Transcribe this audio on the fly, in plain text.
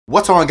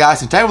What's going on,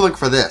 guys? And today we're looking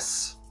for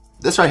this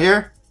right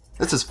here.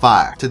 This is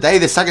fire. Today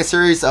the second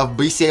series of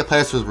BCA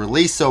players was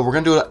released, so we're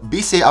gonna do a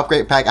BCA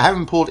upgrade pack. I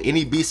haven't pulled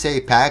any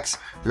BCA packs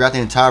throughout the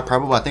entire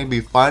promo, but I think it'd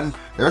be fun.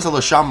 There's a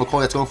LaShawn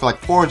McCoy that's going for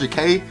like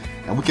 400k,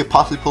 and we could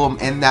possibly pull him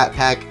in that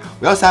pack.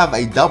 We also have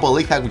a double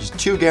elite pack, which is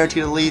 2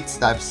 guaranteed elites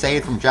that I've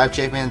saved from draft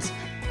champions.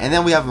 And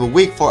then we have a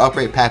week 4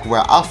 upgrade pack where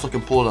I also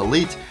can pull an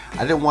elite.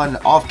 I did one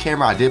off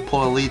camera, I did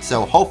pull an elite,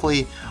 so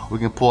hopefully we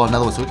can pull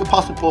another one. So we can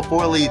possibly pull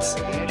 4 elites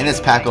in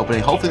this pack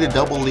opening. Hopefully the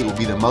double elite will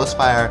be the most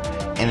fire.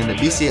 And in the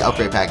BCA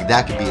upgrade pack,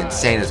 that could be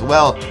insane as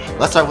well.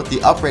 Let's start with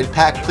the upgrade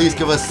pack. Please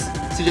give us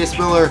CJ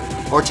Spiller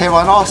or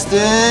Tavon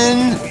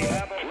Austin.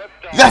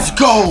 Let's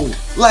go!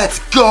 Let's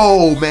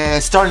go,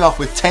 man. Starting off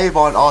with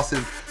Tavon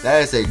Austin.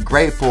 That is a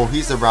great pull.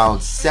 He's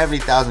around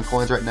 70,000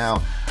 coins right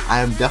now. I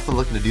am definitely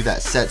looking to do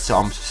that set, so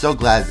I'm so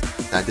glad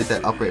that I did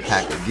that upgrade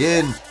pack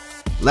again.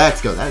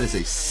 Let's go. That is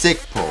a sick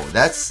pull.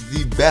 That's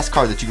the best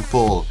card that you can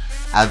pull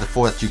out of the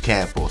 4 that you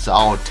can pull, so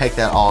I'll take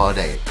that all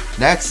day.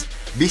 Next,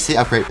 BCA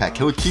upgrade pack.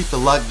 Can we keep the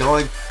luck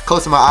going?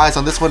 Closing my eyes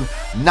on this one.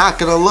 Not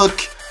gonna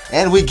look.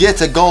 And we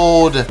get a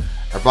gold.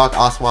 A Brock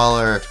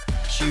Osweiler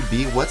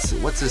QB.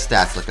 What's his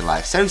stats looking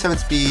like? 77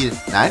 speed,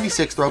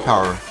 96 throw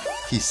power.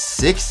 He's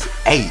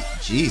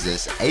 6'8".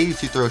 Jesus.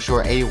 82 throw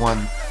short,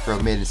 81 throw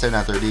mid, and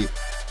 79 throw deep.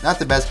 Not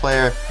the best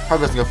player.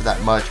 Probably doesn't go for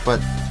that much, but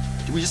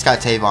we just got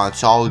Tavon,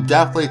 so I'll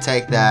definitely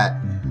take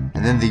that.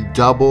 And then the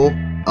double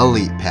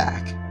elite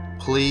pack.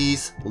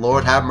 Please,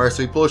 Lord have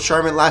mercy. We pulled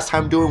Sherman last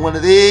time doing one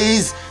of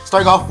these.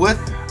 Starting off with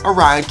a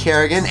Ryan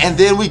Kerrigan, and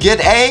then we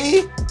get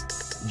a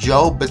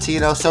Joe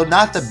Bettino. So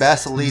not the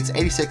best elites,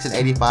 86 and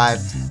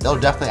 85. They'll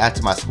definitely add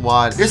to my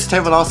squad. Here's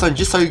Tavon Austin,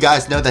 just so you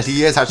guys know that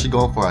he is actually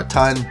going for a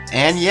ton.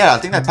 And yeah, I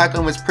think that pack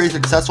was pretty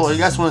successful. If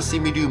you guys want to see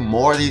me do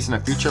more of these in the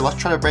future, let's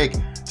try to break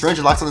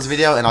 300 likes on this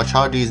video, and I'll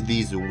try to do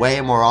these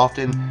way more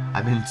often.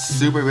 I've been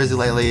super busy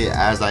lately,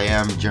 as I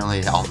am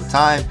generally all the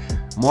time.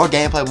 More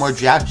gameplay, more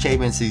draft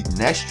champions. The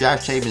next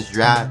draft champions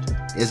draft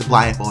is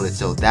blindfolded,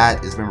 so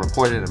that has been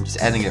recorded. I'm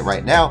just editing it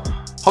right now.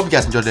 Hope you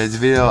guys enjoyed today's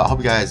video. I hope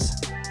you guys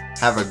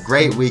have a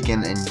great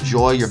weekend.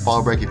 Enjoy your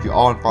fall break if you're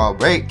all on fall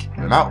break.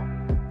 I'm out.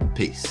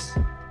 Peace.